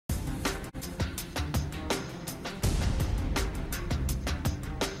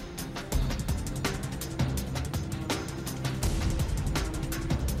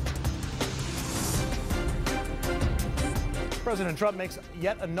President Trump makes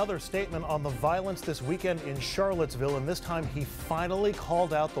yet another statement on the violence this weekend in Charlottesville, and this time he finally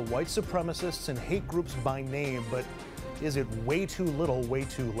called out the white supremacists and hate groups by name. But is it way too little, way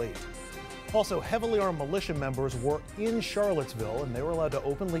too late? Also, heavily armed militia members were in Charlottesville, and they were allowed to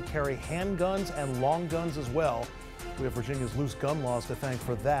openly carry handguns and long guns as well. We have Virginia's loose gun laws to thank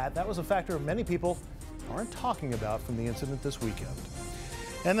for that. That was a factor many people aren't talking about from the incident this weekend.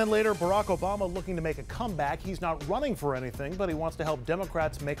 And then later, Barack Obama looking to make a comeback. He's not running for anything, but he wants to help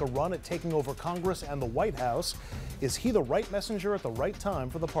Democrats make a run at taking over Congress and the White House. Is he the right messenger at the right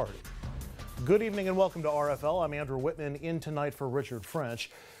time for the party? Good evening and welcome to RFL. I'm Andrew Whitman, in tonight for Richard French.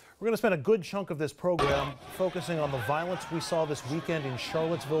 We're going to spend a good chunk of this program focusing on the violence we saw this weekend in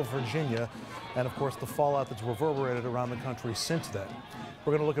Charlottesville, Virginia, and of course the fallout that's reverberated around the country since then.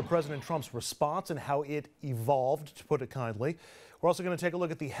 We're going to look at President Trump's response and how it evolved, to put it kindly. We're also going to take a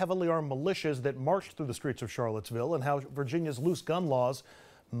look at the heavily armed militias that marched through the streets of Charlottesville and how Virginia's loose gun laws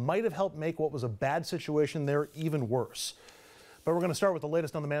might have helped make what was a bad situation there even worse. But we're going to start with the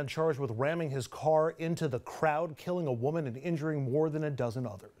latest on the man charged with ramming his car into the crowd, killing a woman and injuring more than a dozen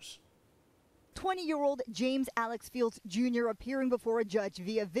others. 20-year-old James Alex Fields Jr., appearing before a judge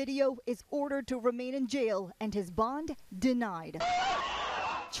via video, is ordered to remain in jail and his bond denied.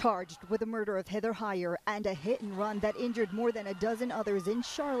 Charged with the murder of Heather Heyer and a hit and run that injured more than a dozen others in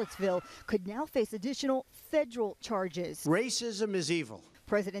Charlottesville, could now face additional federal charges. Racism is evil.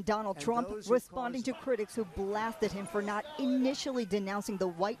 President Donald Trump responding to critics who blasted him for not initially denouncing the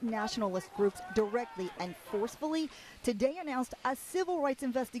white nationalist groups directly and forcefully, today announced a civil rights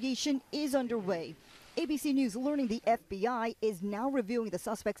investigation is underway. ABC News learning the FBI is now reviewing the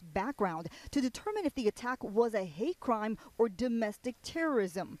suspect's background to determine if the attack was a hate crime or domestic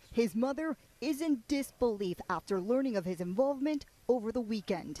terrorism. His mother is in disbelief after learning of his involvement over the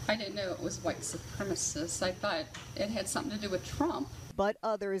weekend. I didn't know it was white supremacists. I thought it had something to do with Trump. But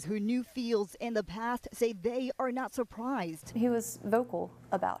others who knew Fields in the past say they are not surprised. He was vocal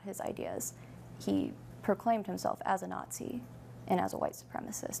about his ideas. He proclaimed himself as a Nazi and as a white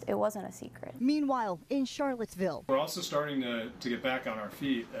supremacist. It wasn't a secret. Meanwhile, in Charlottesville, we're also starting to get back on our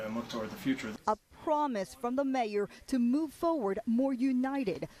feet and look toward the future. A promise from the mayor to move forward more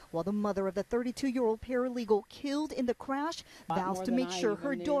united, while the mother of the 32-year-old paralegal killed in the crash vows to make sure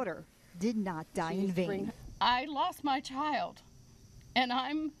her daughter did not die in vain. I lost my child, and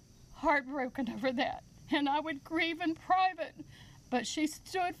I'm heartbroken over that, and I would grieve in private, but she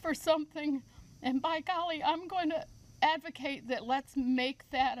stood for something, and by golly, I'm going to advocate that let's make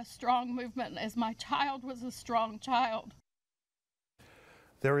that a strong movement, as my child was a strong child.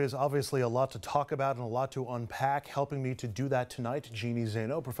 There is obviously a lot to talk about and a lot to unpack. Helping me to do that tonight, Jeannie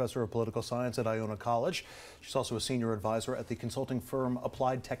Zaino, professor of political science at Iona College. She's also a senior advisor at the consulting firm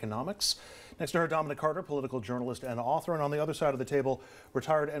Applied Techonomics. Next to her, Dominic Carter, political journalist and author. And on the other side of the table,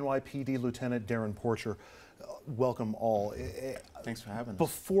 retired NYPD Lieutenant Darren Porcher. Welcome all. Thanks for having us.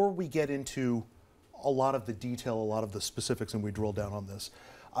 Before we get into a lot of the detail, a lot of the specifics, and we drill down on this,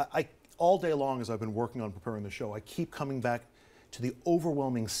 I all day long as I've been working on preparing the show, I keep coming back to the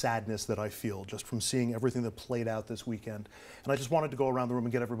overwhelming sadness that I feel just from seeing everything that played out this weekend. And I just wanted to go around the room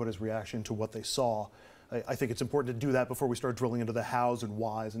and get everybody's reaction to what they saw. I think it's important to do that before we start drilling into the hows and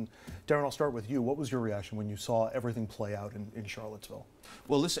whys. And Darren, I'll start with you. What was your reaction when you saw everything play out in Charlottesville?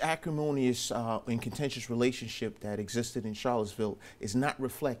 Well, this acrimonious and contentious relationship that existed in Charlottesville is not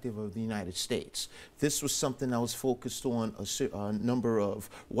reflective of the United States. This was something that was focused on a number of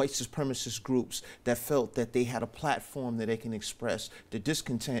white supremacist groups that felt that they had a platform that they can express their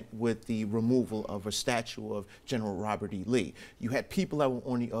discontent with the removal of a statue of General Robert E. Lee. You had people that were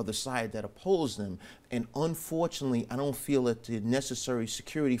on the other side that opposed them, and unfortunately, I don't feel that the necessary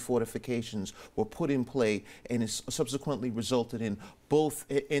security fortifications were put in play, and it subsequently resulted in both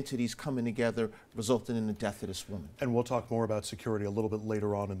entities coming together, resulting in the death of this woman. And we'll talk more about security a little bit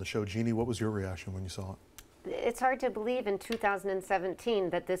later on in the show. Jeannie, what was your reaction when you saw it? It's hard to believe in 2017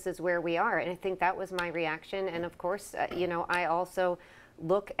 that this is where we are, and I think that was my reaction. And of course, you know, I also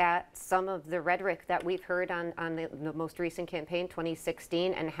look at some of the rhetoric that we've heard on the most recent campaign,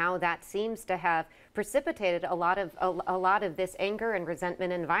 2016, and how that seems to have precipitated a lot of this anger and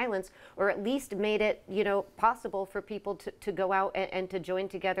resentment and violence, or at least made it, you know, possible for people to go out and to join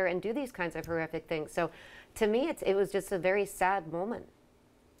together and do these kinds of horrific things. So to me, it was just a very sad moment.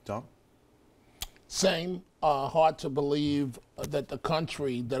 Tom? Same. Hard to believe that the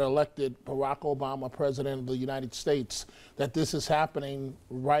country that elected Barack Obama president of the United States, that this is happening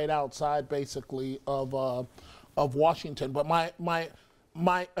right outside, basically, of Washington. But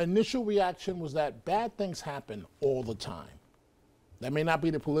my initial reaction was that bad things happen all the time. That may not be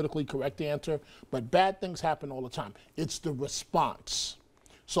the politically correct answer, but bad things happen all the time. It's the response.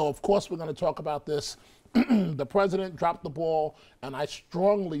 So, of course, we're going to talk about this. The president dropped the ball, and I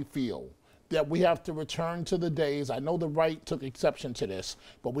strongly feel that we have to return to the days, I know the right took exception to this,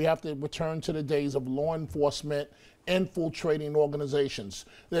 but we have to return to the days of law enforcement infiltrating organizations.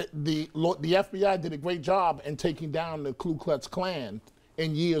 The FBI did a great job in taking down the Ku Klux Klan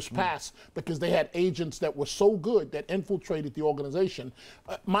in years past because they had agents that were so good that infiltrated the organization.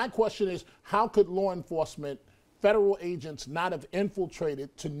 My question is, how could law enforcement, federal agents, not have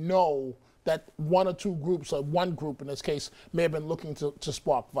infiltrated to know that one or two groups, or one group in this case, may have been looking to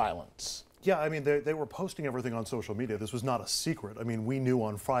spark violence? Yeah, I mean, they were posting everything on social media. This was not a secret. I mean, we knew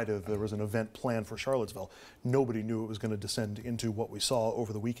on Friday there was an event planned for Charlottesville. Nobody knew it was going to descend into what we saw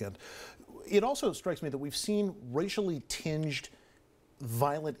over the weekend. It also strikes me that we've seen racially tinged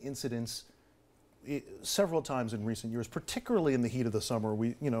violent incidents several times in recent years, particularly in the heat of the summer.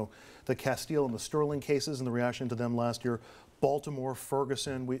 The Castile and the Sterling cases and the reaction to them last year, Baltimore,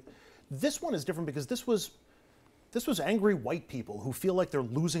 Ferguson. This one is different because this was angry white people who feel like they're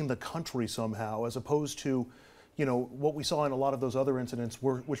losing the country somehow, as opposed to, what we saw in a lot of those other incidents,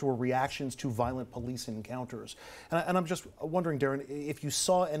 which were reactions to violent police encounters. And I'm just wondering, Darren, if you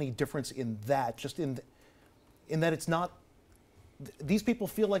saw any difference in that, just in that it's not, these people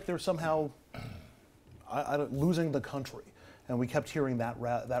feel like they're somehow losing the country. And we kept hearing that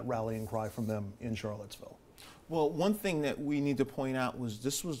rallying cry from them in Charlottesville. Well, one thing that we need to point out was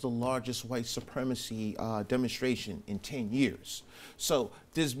this was the largest white supremacy demonstration in 10 years. So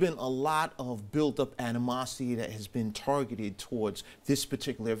there's been a lot of built-up animosity that has been targeted towards this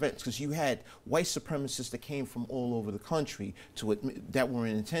particular event, because you had white supremacists that came from all over the country that were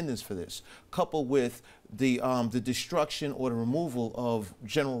in attendance for this, coupled with the destruction or the removal of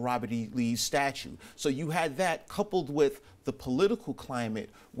General Robert E. Lee's statue. So you had that coupled with the political climate,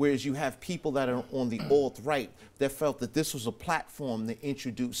 whereas you have people that are on the alt-right that felt that this was a platform to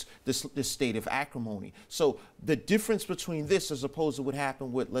introduce this state of acrimony. So the difference between this as opposed to what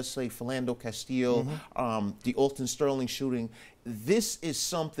happened with, let's say, Philando Castile, the Alton Sterling shooting, this is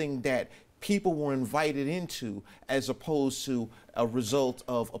something that people were invited into as opposed to a result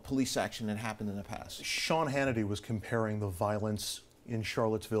of a police action that happened in the past. Sean Hannity was comparing the violence in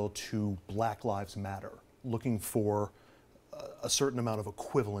Charlottesville to Black Lives Matter, looking for a certain amount of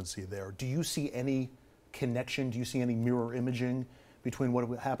equivalency there. Do you see any connection? Do you see any mirror imaging between what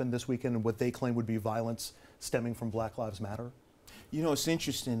happened this weekend and what they claim would be violence stemming from Black Lives Matter? You know, it's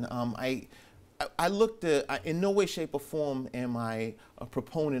interesting. I looked at, in no way, shape, or form am I a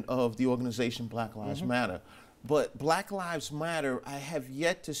proponent of the organization Black Lives Matter. But Black Lives Matter, I have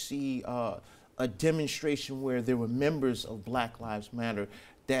yet to see a demonstration where there were members of Black Lives Matter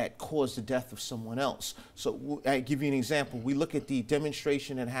that caused the death of someone else. So I give you an example. We look at the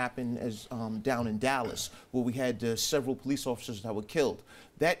demonstration that happened down in Dallas, where we had several police officers that were killed.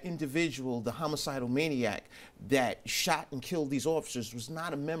 That individual, the homicidal maniac that shot and killed these officers, was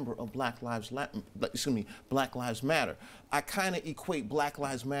not a member of Black Lives Matter. I kind of equate Black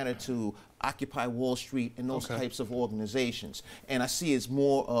Lives Matter to Occupy Wall Street and those types of organizations. And I see it's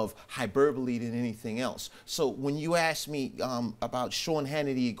more of hyperbole than anything else. So when you ask me about Sean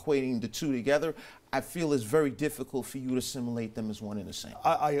Hannity equating the two together, I feel it's very difficult for you to assimilate them as one and the same.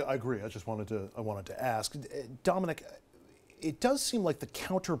 I agree. I just wanted to ask. Dominic, it does seem like the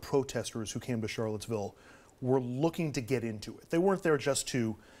counter-protesters who came to Charlottesville were looking to get into it. They weren't there just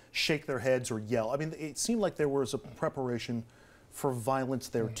to shake their heads or yell. I mean, it seemed like there was a preparation for violence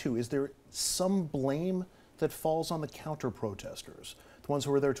there too. Is there some blame that falls on the counter-protesters, the ones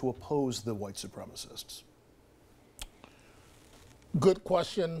who were there to oppose the white supremacists? Good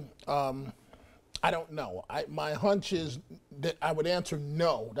question. I don't know. My hunch is that I would answer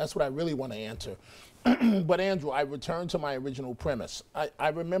no. That's what I really want to answer. But Andrew, I return to my original premise. I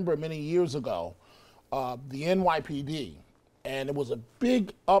remember many years ago, the NYPD, and it was a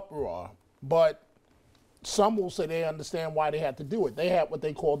big uproar, but some will say they understand why they had to do it. They had what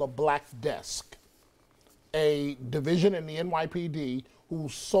they called a black desk, a division in the NYPD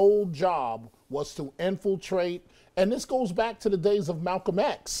whose sole job was to infiltrate, and this goes back to the days of Malcolm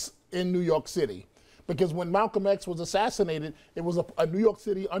X in New York City. Because when Malcolm X was assassinated, it was a New York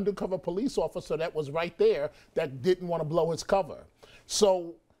City undercover police officer that was right there that didn't want to blow his cover.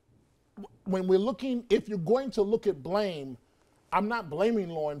 So when we're looking, if you're going to look at blame, I'm not blaming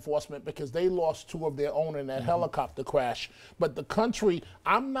law enforcement because they lost two of their own in that helicopter crash. But the country,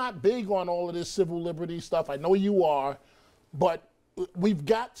 I'm not big on all of this civil liberty stuff. I know you are, but we've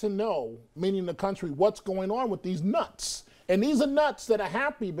got to know, meaning the country, what's going on with these nuts. And these are nuts that are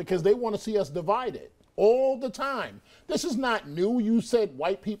happy because they want to see us divided all the time. This is not new. You said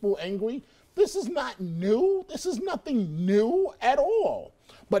white people angry. This is not new. This is nothing new at all.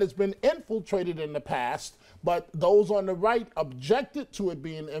 But it's been infiltrated in the past. But those on the right objected to it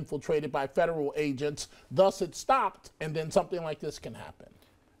being infiltrated by federal agents. Thus, it stopped, and then something like this can happen.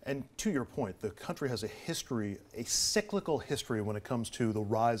 And to your point, the country has a history, a cyclical history when it comes to the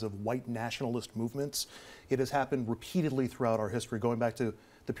rise of white nationalist movements. It has happened repeatedly throughout our history, going back to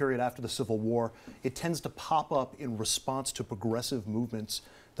the period after the Civil War. It tends to pop up in response to progressive movements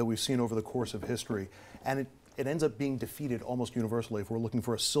that we've seen over the course of history. And it ends up being defeated almost universally if we're looking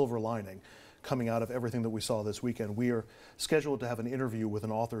for a silver lining coming out of everything that we saw this weekend. We are scheduled to have an interview with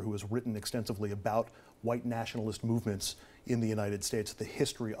an author who has written extensively about white nationalist movements in the United States, the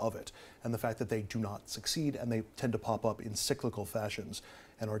history of it, and the fact that they do not succeed and they tend to pop up in cyclical fashions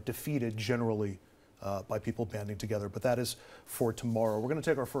and are defeated generally by people banding together. But that is for tomorrow. We're going to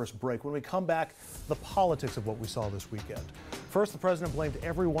take our first break. When we come back, the politics of what we saw this weekend. First, the president blamed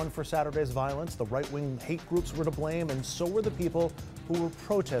everyone for Saturday's violence. The right-wing hate groups were to blame, and so were the people who were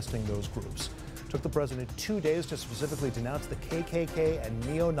protesting those groups. It took the president 2 days to specifically denounce the KKK and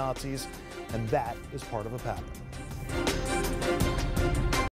neo-Nazis, and that is part of a pattern.